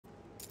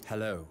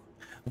Hello.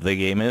 The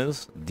game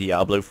is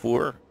Diablo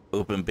 4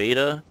 open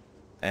beta,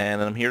 and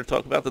I'm here to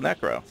talk about the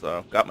Necro.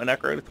 So got my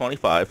Necro to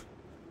 25,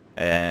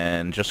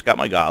 and just got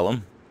my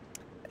Golem,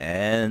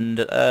 and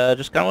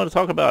just kind of want to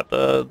talk about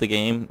the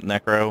game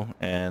Necro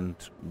and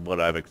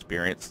what I've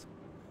experienced.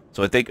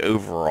 So I think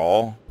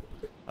overall,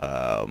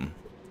 I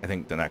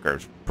think the Necro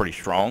is pretty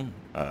strong.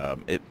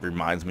 It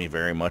reminds me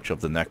very much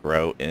of the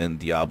Necro in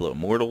Diablo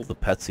Immortal. The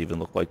pets even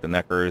look like the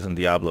Necros in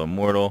Diablo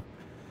Immortal.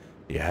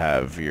 You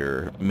have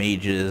your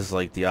mages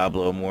like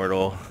Diablo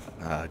Immortal.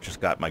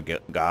 Just got my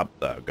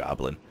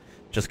goblin.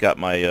 Just got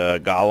my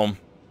golem.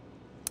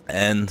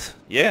 And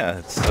yeah,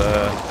 it's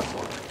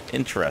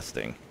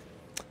interesting.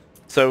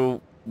 So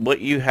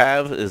what you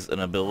have is an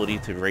ability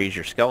to raise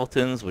your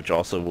skeletons, which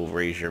also will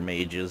raise your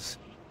mages.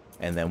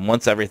 And then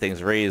once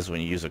everything's raised,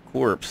 when you use a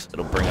corpse,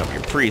 it'll bring up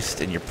your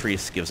priest, and your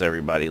priest gives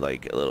everybody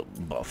like a little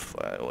buff.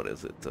 What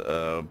is it?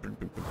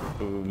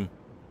 Boom.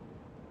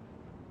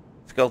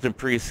 Skeleton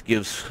Priest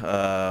gives,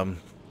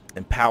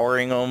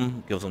 empowering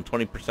them, gives them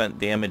 20%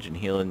 damage and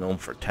healing them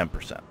for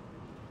 10%.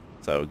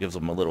 So it gives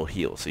them a little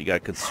heal. So you gotta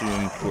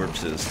consume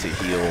corpses to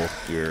heal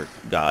your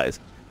guys.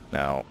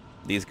 Now,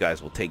 these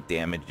guys will take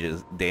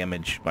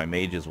damage, my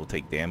mages will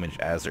take damage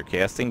as they're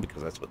casting,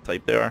 because that's what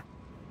type they are.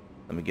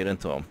 Let me get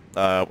into them.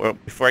 Well,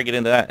 before I get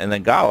into that, and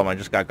then Golem, I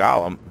just got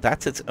Golem.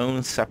 That's its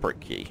own separate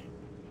key.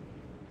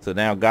 So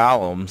now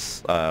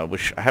Golems,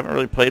 which I haven't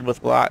really played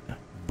with a lot,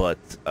 but,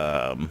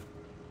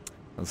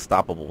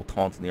 unstoppable,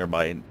 taunts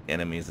nearby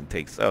enemies and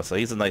takes... Oh, so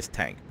he's a nice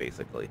tank,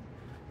 basically.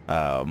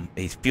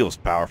 He feels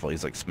powerful.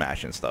 He's like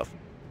smashing stuff.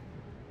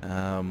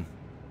 And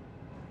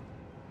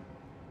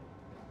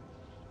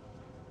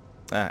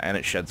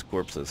it sheds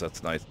corpses.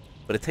 That's nice.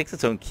 But it takes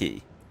its own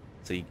key.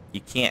 So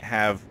you can't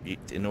have...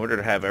 in order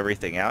to have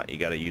everything out, you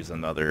gotta use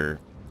another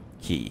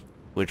key,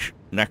 which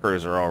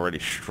Necros are already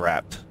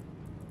strapped.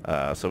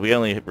 So we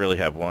only really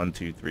have 1,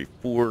 2, 3,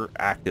 4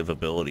 active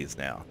abilities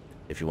now,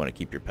 if you want to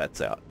keep your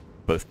pets out.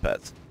 Both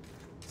pets.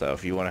 So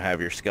if you want to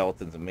have your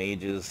skeletons and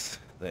mages,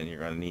 then you're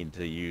going to need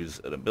to use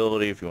an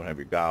ability. If you want to have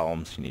your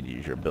golems, you need to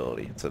use your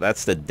ability. So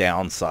that's the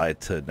downside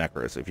to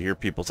Necros. If you hear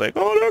people say,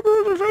 oh,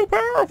 Necros are so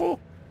powerful,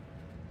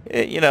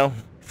 you know,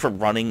 for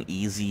running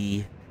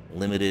easy,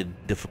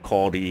 limited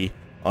difficulty,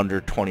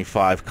 under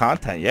 25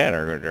 content, yeah,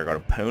 they're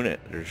going to pwn it.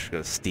 They're just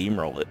going to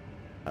steamroll it.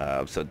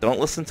 So don't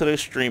listen to those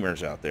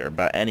streamers out there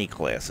about any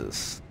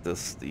classes.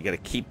 You got to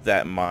keep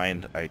that in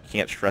mind. I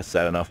can't stress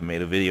that enough. I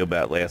made a video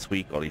about it last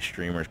week. All these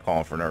streamers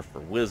calling for nerf for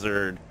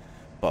wizard,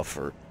 buff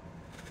for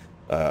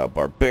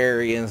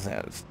barbarians,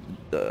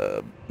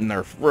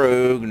 nerf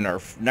rogue,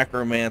 nerf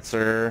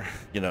necromancer.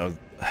 You know,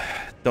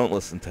 don't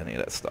listen to any of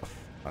that stuff.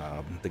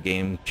 The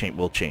game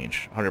will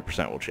change.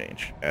 100% will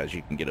change as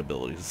you can get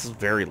abilities. This is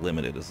very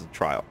limited as a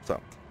trial, so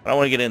I don't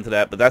want to get into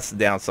that. But that's the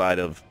downside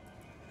of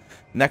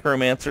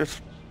necromancers.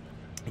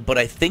 But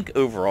I think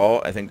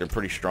overall, I think they're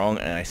pretty strong,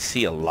 and I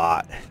see a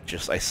lot.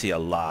 I see a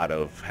lot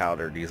of how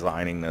they're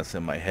designing this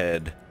in my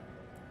head,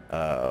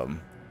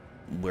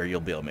 where you'll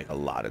be able to make a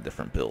lot of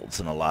different builds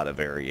and a lot of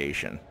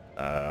variation.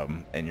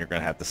 And you're going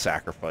to have to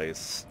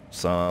sacrifice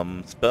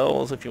some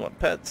spells if you want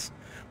pets,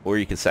 or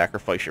you can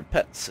sacrifice your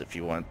pets if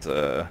you want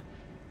to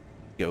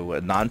go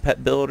a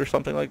non-pet build or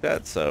something like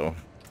that. So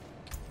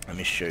let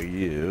me show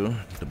you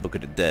the Book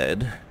of the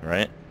Dead,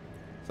 right?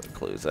 So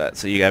close that.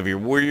 So you have your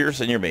warriors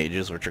and your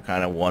mages, which are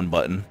kind of one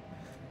button,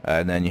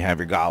 and then you have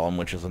your golem,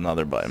 which is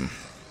another button.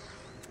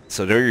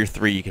 So there are your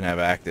three you can have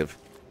active.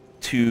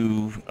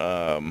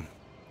 Hello,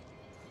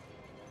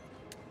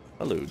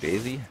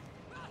 Daisy.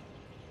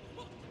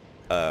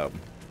 When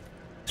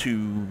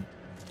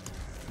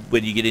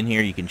you get in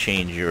here, you can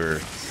change your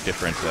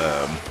different.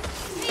 Let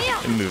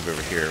me move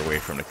over here away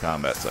from the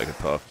combat so I can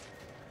talk.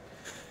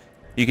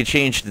 You can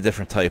change the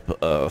different type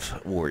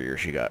of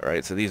warriors you got,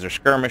 right? So these are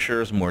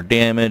skirmishers, more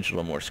damage, a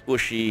little more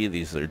squishy.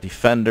 These are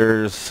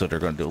defenders, so they're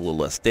going to do a little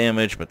less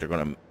damage, but they're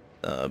going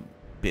to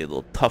be a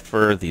little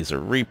tougher. These are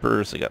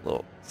reapers. They got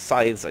little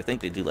scythes. I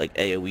think they do like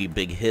AoE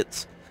big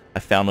hits. I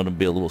found them to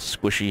be a little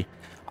squishy.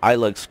 I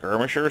like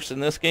skirmishers in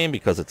this game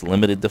because it's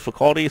limited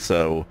difficulty,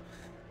 so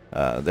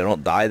they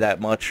don't die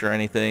that much or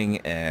anything,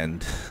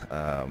 and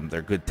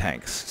they're good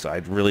tanks. So I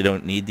really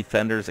don't need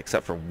defenders,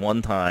 except for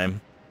one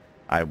time.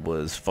 I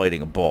was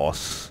fighting a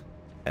boss,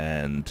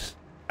 and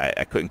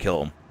I couldn't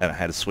kill him, and I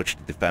had to switch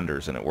to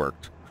defenders, and it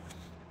worked.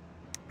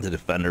 The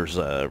defenders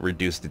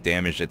reduced the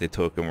damage that they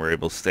took and were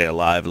able to stay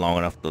alive long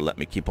enough to let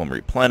me keep them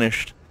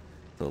replenished,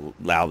 to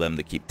allow them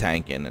to keep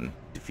tanking and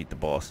defeat the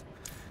boss.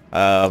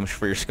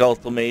 For your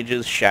skeletal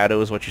mages,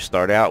 Shadow is what you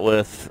start out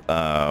with.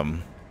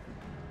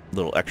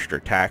 Little extra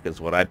attack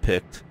is what I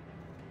picked.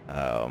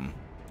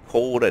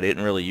 Cold I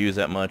didn't really use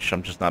that much.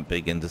 I'm just not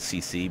big into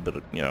CC,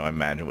 but you know, I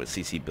imagine with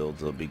CC builds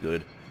it'll be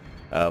good.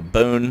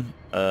 Bone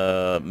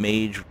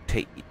Mage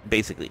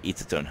basically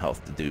eats its own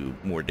health to do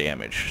more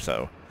damage,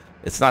 so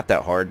it's not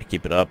that hard to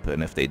keep it up,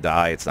 and if they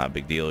die it's not a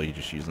big deal. You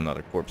just use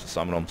another corpse to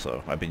summon them,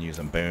 so I've been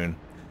using Bone.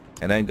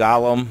 And then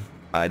Golem,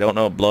 I don't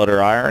know what Blood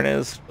or Iron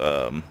is,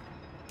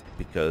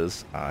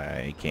 because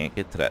I can't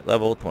get to that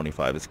level.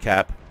 25 is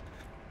cap.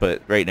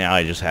 But right now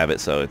I just have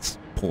it so it's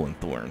pulling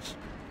thorns.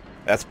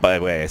 That's, by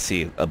the way, I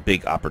see a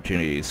big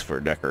opportunities for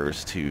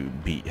Necros to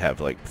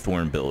have like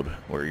Thorn build,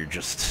 where you're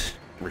just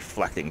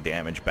reflecting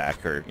damage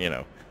back, or, you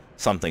know,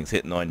 something's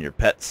hitting on your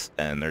pets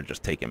and they're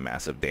just taking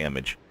massive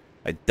damage.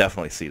 I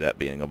definitely see that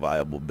being a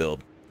viable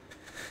build.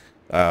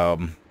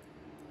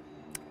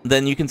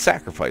 Then you can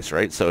sacrifice,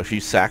 right? So if you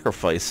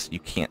sacrifice, you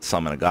can't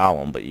summon a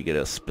golem, but you get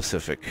a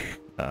specific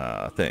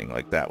thing.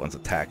 Like that one's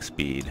attack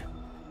speed.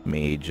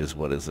 Mage is,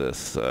 what is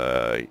this?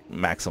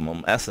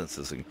 Maximum essence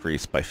is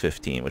increased by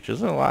 15, which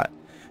isn't a lot.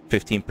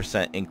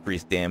 15%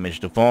 increased damage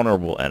to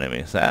vulnerable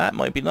enemies. That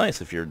might be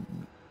nice if you're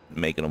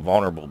making a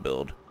vulnerable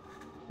build.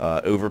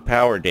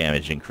 Overpower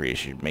damage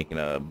increase. You're making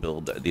a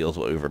build that deals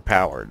with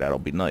overpower. That'll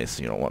be nice.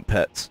 You don't want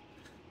pets.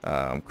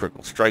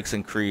 Critical strikes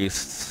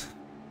increased.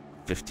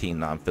 15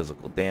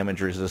 non-physical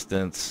damage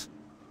resistance.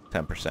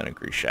 10%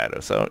 increased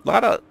shadow. So a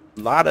lot of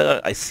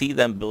I see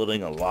them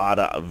building a lot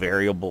of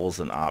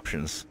variables and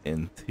options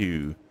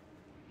into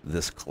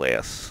this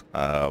class.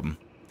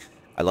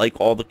 I like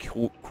all the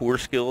core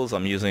skills.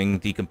 I'm using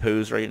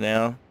Decompose right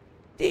now.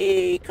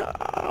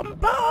 Decompose!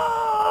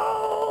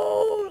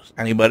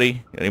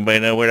 Anybody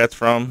know where that's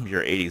from?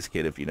 You're an 80s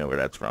kid if you know where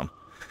that's from.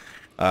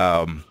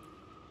 So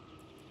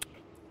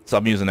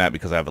I'm using that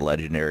because I have a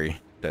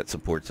legendary that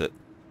supports it.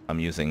 I'm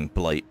using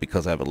Blight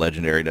because I have a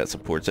legendary that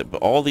supports it.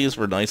 But all these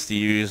were nice to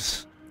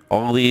use.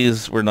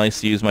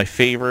 My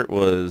favorite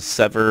was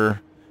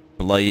Sever,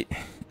 Blight,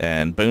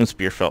 and Bone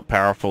Spear felt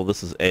powerful.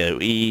 This is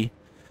AoE.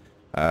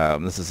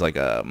 This is like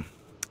a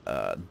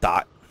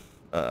dot,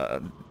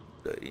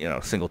 you know,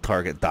 single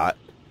target dot.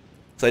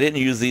 So I didn't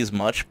use these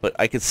much, but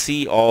I could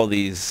see all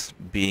these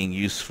being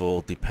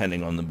useful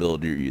depending on the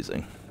build you're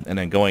using. And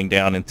then going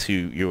down into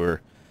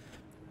your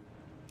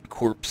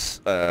corpse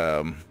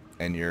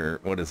and your,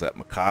 what is that,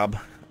 macabre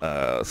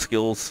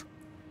skills.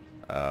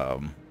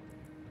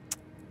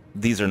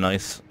 These are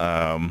nice.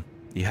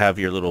 You have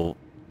your little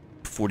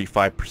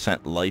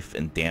 45% life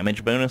and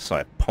damage bonus, so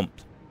I pump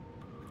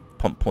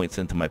points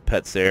into my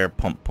pets there,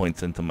 pump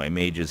points into my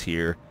mages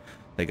here.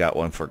 They got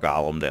one for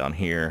Golem down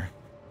here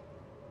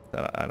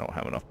that I don't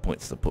have enough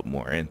points to put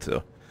more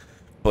into.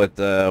 But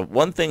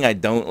one thing I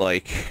don't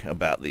like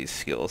about these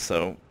skills,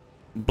 so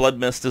Blood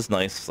Mist is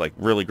nice. It's like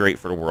really great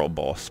for the world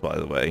boss, by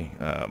the way.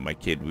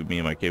 Me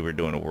and my kid were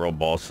doing a world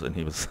boss, and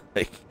he was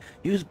like,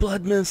 use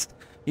Blood Mist.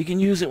 You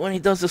can use it when he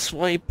does a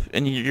swipe,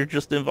 and you're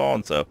just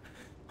involved. So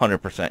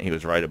 100% he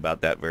was right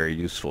about that. Very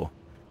useful.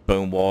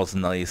 Bone Wall's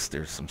nice.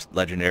 There's some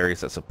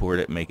legendaries that support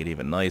it, make it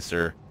even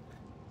nicer.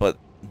 But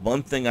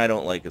one thing I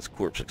don't like is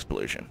Corpse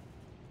Explosion.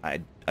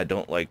 I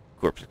don't like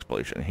Corpse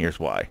Explosion. Here's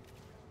why.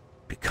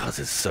 Because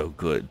it's so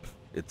good.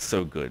 It's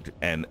so good.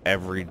 And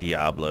every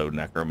Diablo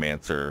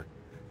Necromancer,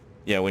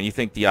 you know, when you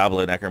think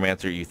Diablo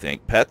Necromancer, you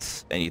think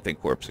pets and you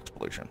think Corpse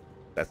Explosion.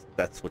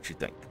 That's what you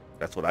think.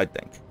 That's what I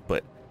think.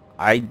 But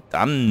I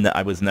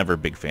was never a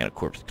big fan of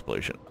Corpse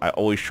Explosion. I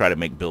always try to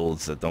make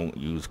builds that don't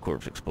use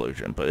Corpse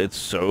Explosion, but it's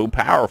so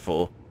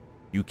powerful,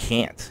 you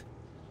can't.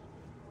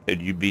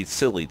 And you'd be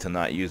silly to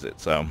not use it.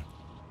 So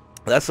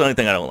that's the only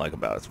thing I don't like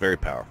about it. It's very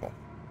powerful.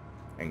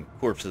 And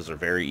corpses are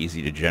very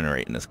easy to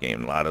generate in this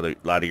game. A lot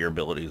of your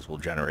abilities will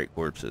generate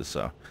corpses.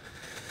 So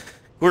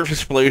Corpse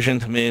Explosion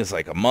to me is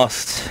like a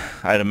must.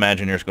 I'd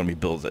imagine there's going to be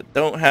builds that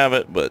don't have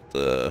it, but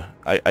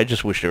I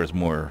just wish there was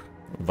more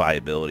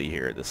viability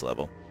here at this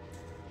level.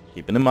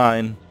 Keeping in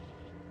mind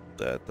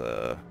that,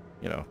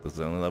 you know, this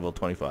is only level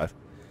 25.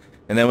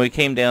 And then we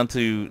came down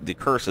to the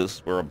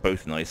curses, were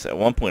both nice. At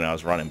one point I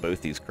was running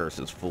both these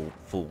curses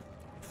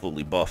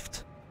fully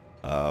buffed.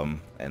 And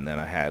then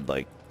I had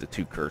like the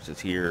two curses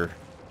here,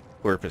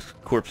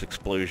 Corpse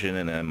Explosion,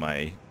 and then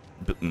my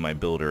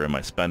builder and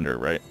my spender,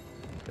 right?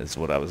 Is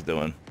what I was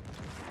doing.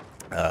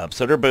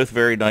 So they're both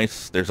very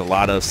nice. There's a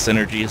lot of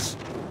synergies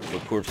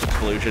with Corpse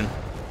Explosion.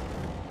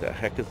 The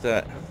heck is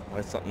that? Why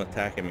is something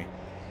attacking me?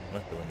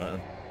 Not doing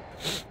nothing.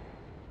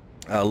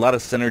 A lot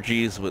of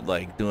synergies with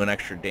like doing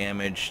extra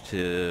damage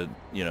to,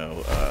 you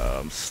know,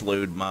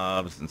 slowed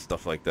mobs and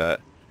stuff like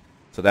that.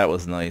 So that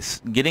was nice.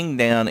 Getting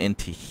down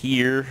into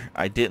here,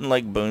 I didn't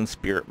like Bone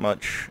Spirit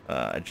much.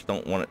 I just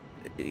don't want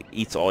it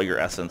eats all your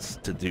essence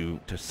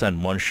to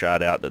send one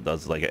shot out that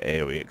does like an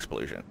AoE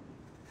explosion.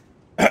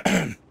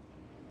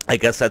 I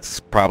guess that's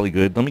probably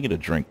good. Let me get a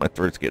drink. My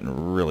throat's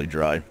getting really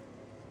dry.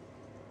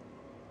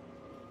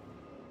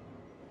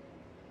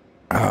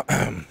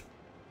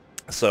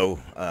 So,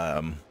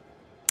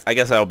 I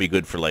guess that'll be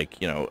good for,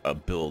 like, you know, a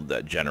build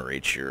that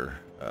generates your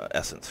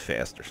essence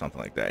fast or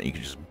something like that. You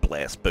can just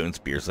blast Bone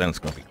Spears, then it's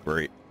going to be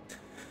great.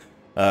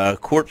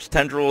 Corpse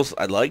Tendrils,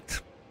 I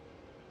liked.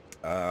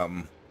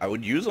 I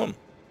would use them.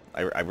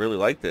 I really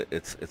liked it.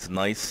 It's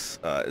nice.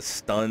 It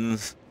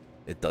stuns.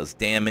 It does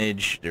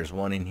damage. There's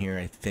one in here,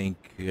 I think.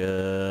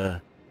 Yeah,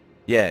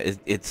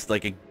 it's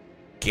like a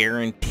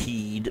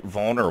guaranteed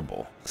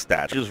vulnerable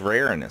stat, which is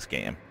rare in this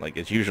game. Like,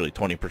 it's usually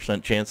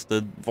 20% chance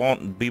to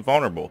be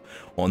vulnerable.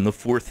 On the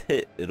 4th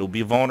hit, it'll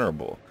be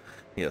vulnerable.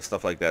 You know,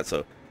 stuff like that.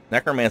 So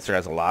Necromancer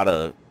has a lot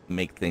of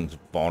make things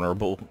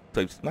vulnerable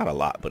types. Not a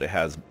lot, but it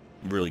has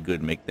really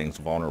good make things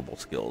vulnerable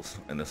skills,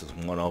 and this is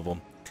one of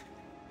them.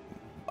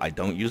 I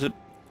don't use it.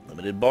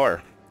 Limited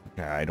bar.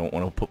 I don't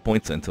want to put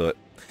points into it.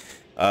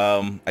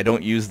 I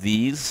don't use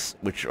these,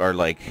 which are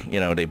like, you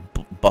know, they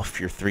buff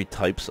your 3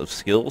 types of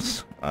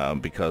skills,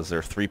 because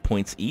they're 3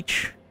 points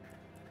each,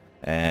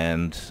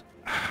 and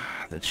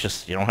it's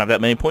just, you don't have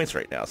that many points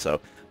right now.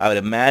 So I would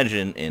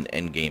imagine in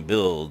endgame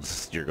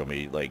builds, you're going to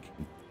be like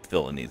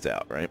filling these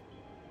out, right?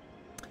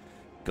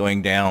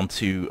 Going down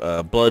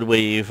to Blood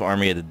Wave,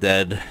 Army of the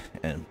Dead,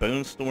 and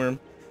Bone Storm.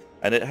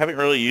 I haven't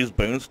really used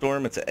Bone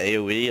Storm. It's an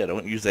AoE. I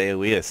don't use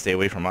AoE. I stay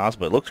away from mobs,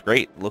 but it looks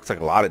great. It looks like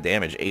a lot of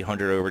damage.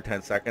 800 over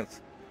 10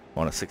 seconds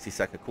on a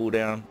 60-second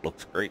cooldown.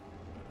 Looks great.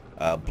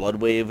 Blood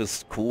Wave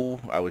is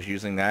cool. I was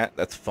using that.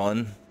 That's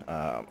fun.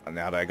 Now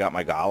that I got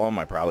my Golem,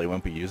 I probably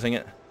won't be using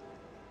it.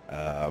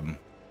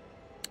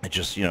 It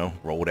just, you know,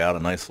 rolled out a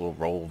nice little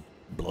roll of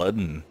blood,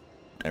 and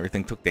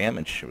everything took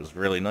damage. It was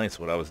really nice.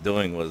 What I was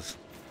doing was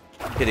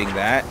hitting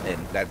that,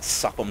 and that'd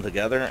suck them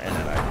together, and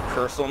then I'd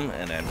curse them,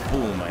 and then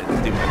boom, I'd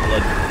do my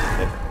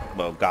blood.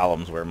 Well,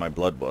 Golem's where my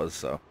blood was,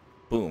 so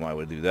boom, I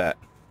would do that.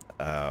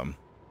 So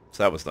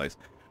that was nice.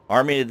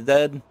 Army of the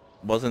Dead,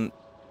 wasn't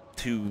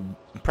too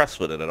impressed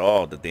with it at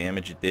all. The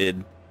damage it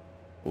did,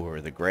 or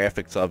the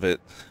graphics of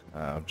it,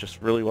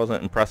 just really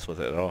wasn't impressed with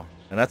it at all.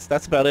 And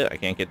that's about it. I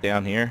can't get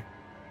down here,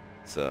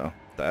 so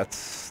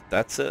that's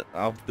it.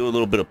 I'll do a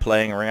little bit of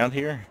playing around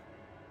here,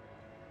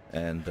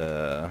 and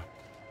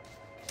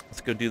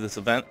let's go do this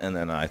event, and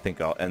then I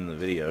think I'll end the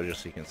video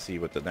just so you can see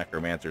what the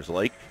Necromancer's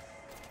like.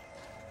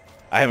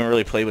 I haven't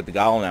really played with the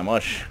Golem that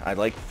much. I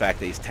like the fact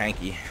that he's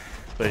tanky,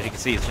 but as you can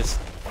see, it's just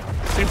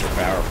super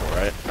powerful,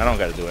 right? I don't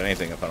got to do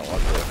anything if I don't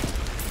want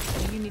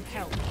to. You need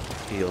help.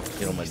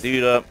 Heal my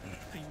dude up.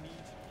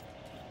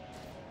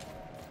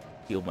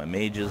 Heal my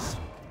mages.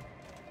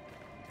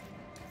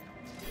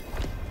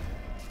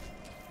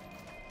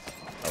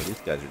 Oh,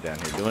 these guys are down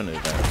here doing it.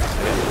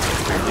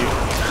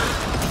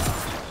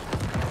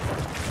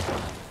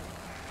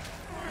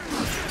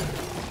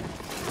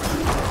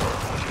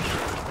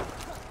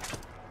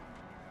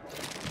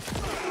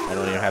 I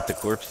don't even have to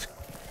corpse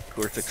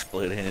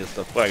explode any of this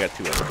stuff. Well, I got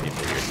 2 other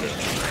people here too.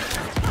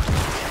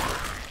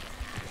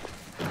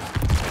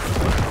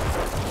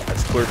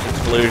 That's corpse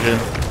explosion.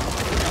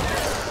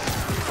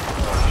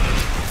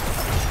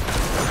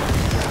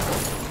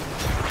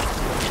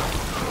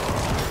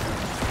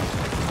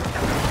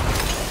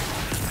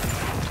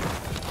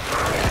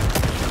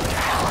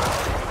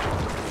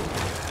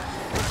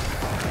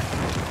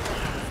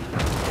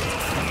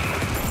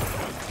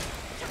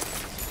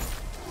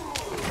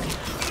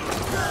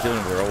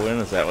 Doing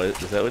whirlwind? Is that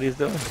what he's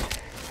doing?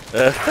 Is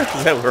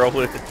that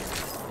whirlwind?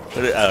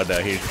 Oh no,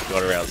 he's just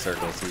going around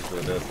circles. He's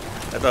doing this.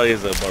 I thought he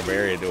was a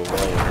barbarian doing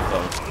whirlwind or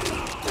something.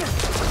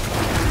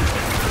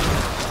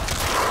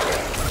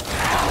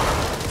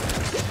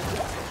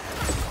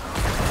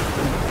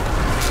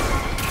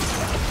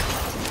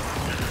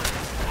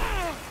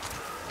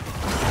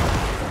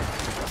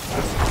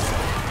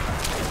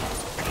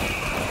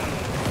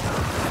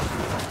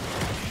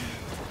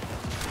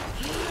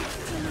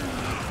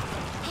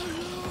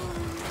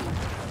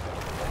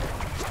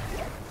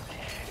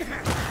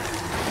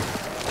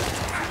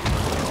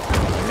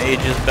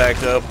 Mages back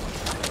up.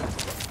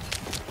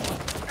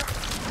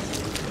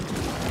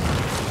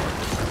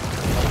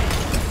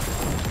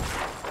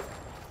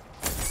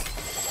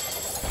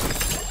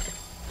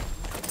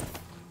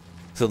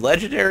 So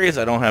legendaries,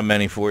 I don't have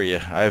many for you.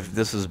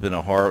 This has been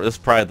this is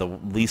probably the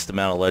least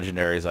amount of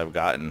legendaries I've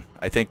gotten.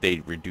 I think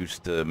they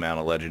reduced the amount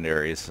of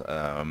legendaries,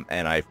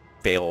 and I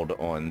failed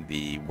on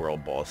the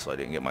world boss, so I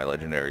didn't get my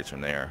legendaries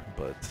from there.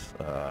 But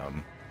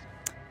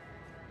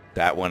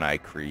that one I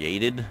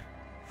created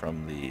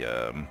from the,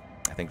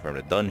 I think from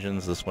the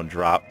dungeons. This one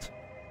dropped,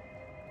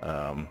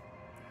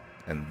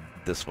 and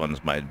this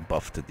one's my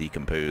buff to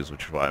decompose,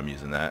 which is why I'm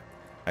using that.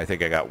 I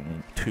think I got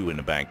 2 in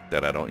the bank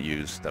that I don't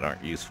use, that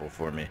aren't useful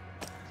for me.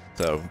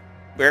 So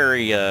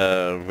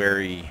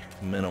very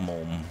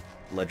minimal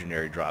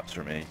legendary drops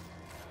for me.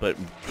 But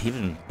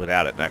even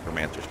without it,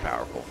 Necromancer's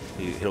powerful.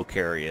 He'll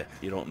carry you.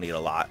 You don't need a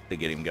lot to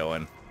get him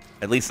going.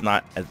 At least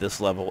not at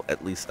this level.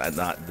 At least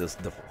not this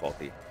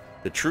difficulty.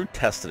 The true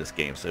test of this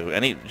game. So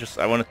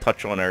I want to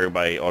touch on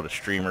everybody, all the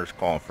streamers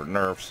calling for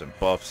nerfs and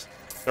buffs.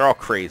 They're all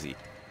crazy.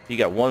 You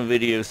got one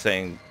video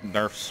saying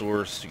nerf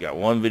Source. You got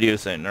one video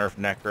saying nerf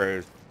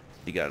Necros.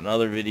 You got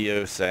another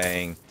video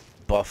saying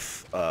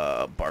buff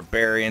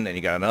Barbarian. And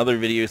you got another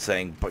video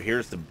saying, but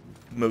here's the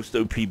most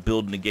OP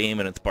build in the game,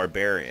 and it's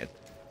Barbarian.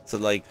 So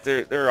like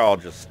they're all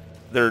just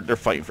they're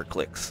fighting for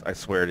clicks. I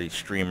swear these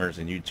streamers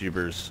and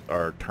YouTubers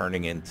are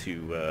turning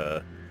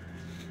into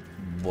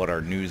what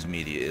our news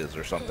media is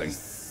or something.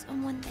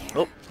 Someone there.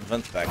 Oh,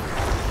 event's back.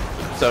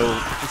 So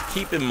just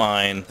keep in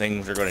mind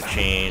things are going to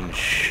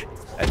change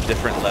at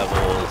different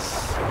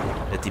levels.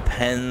 It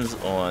depends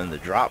on the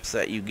drops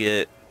that you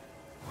get,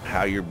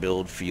 how your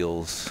build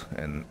feels,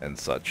 and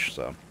such.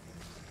 So,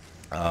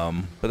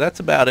 but that's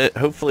about it.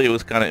 Hopefully it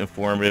was kind of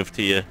informative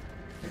to you.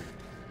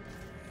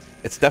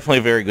 It's definitely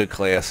a very good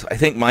class. I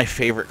think my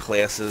favorite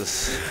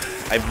classes...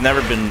 I've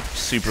never been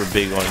super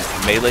big on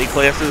melee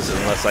classes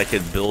unless I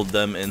could build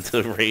them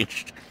into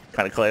ranged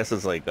kind of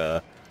classes like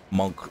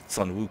Monk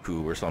Sun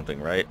Wukong or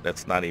something, right?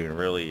 That's not even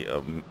really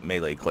a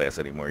melee class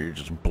anymore. You're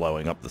just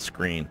blowing up the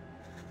screen.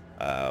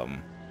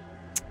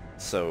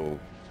 So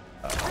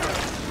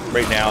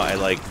right now I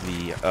like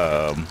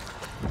the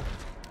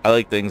I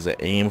like things that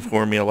aim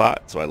for me a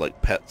lot. So I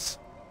like pets.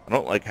 I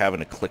don't like having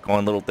to click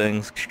on little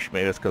things.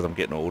 Maybe it's because I'm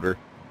getting older.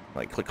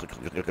 Like click, click,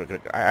 click, click, click,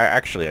 click.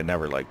 I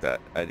never like that.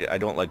 I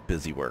don't like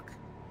busy work.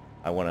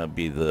 I want to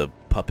be the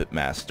puppet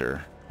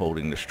master,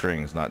 holding the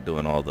strings, not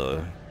doing all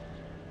the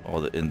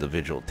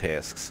individual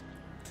tasks.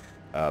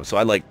 So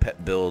I like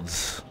pet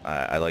builds.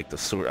 I like the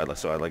so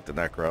I like the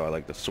Necro. I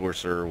like the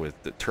Sorcerer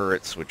with the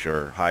turrets, which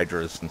are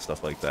Hydras and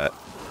stuff like that.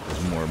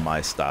 It's more my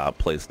style,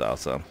 play style.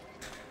 So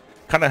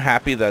kind of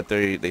happy that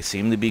they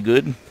seem to be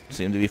good,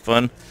 seem to be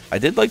fun. I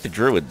did like the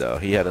Druid though.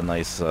 He had a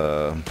nice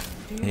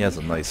he has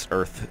a nice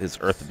earth. His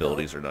earth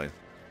abilities are nice.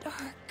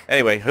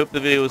 Anyway, hope the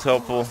video was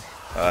helpful.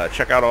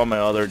 Check out all my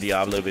other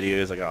Diablo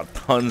videos. I got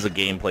tons of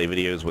gameplay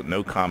videos with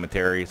no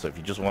commentary. So if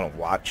you just want to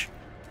watch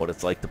what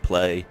it's like to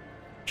play,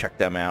 check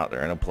them out.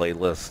 They're in a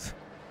playlist.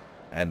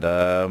 And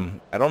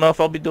I don't know if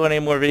I'll be doing any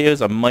more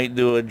videos. I might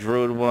do a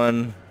Druid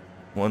one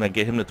when I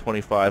get him to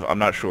 25. I'm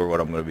not sure what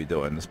I'm going to be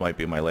doing. This might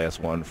be my last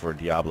one for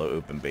Diablo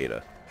Open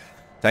Beta.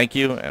 Thank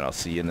you, and I'll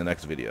see you in the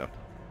next video.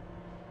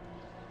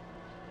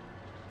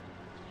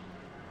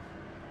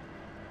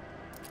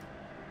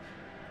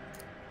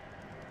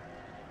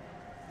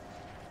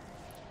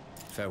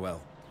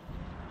 Farewell.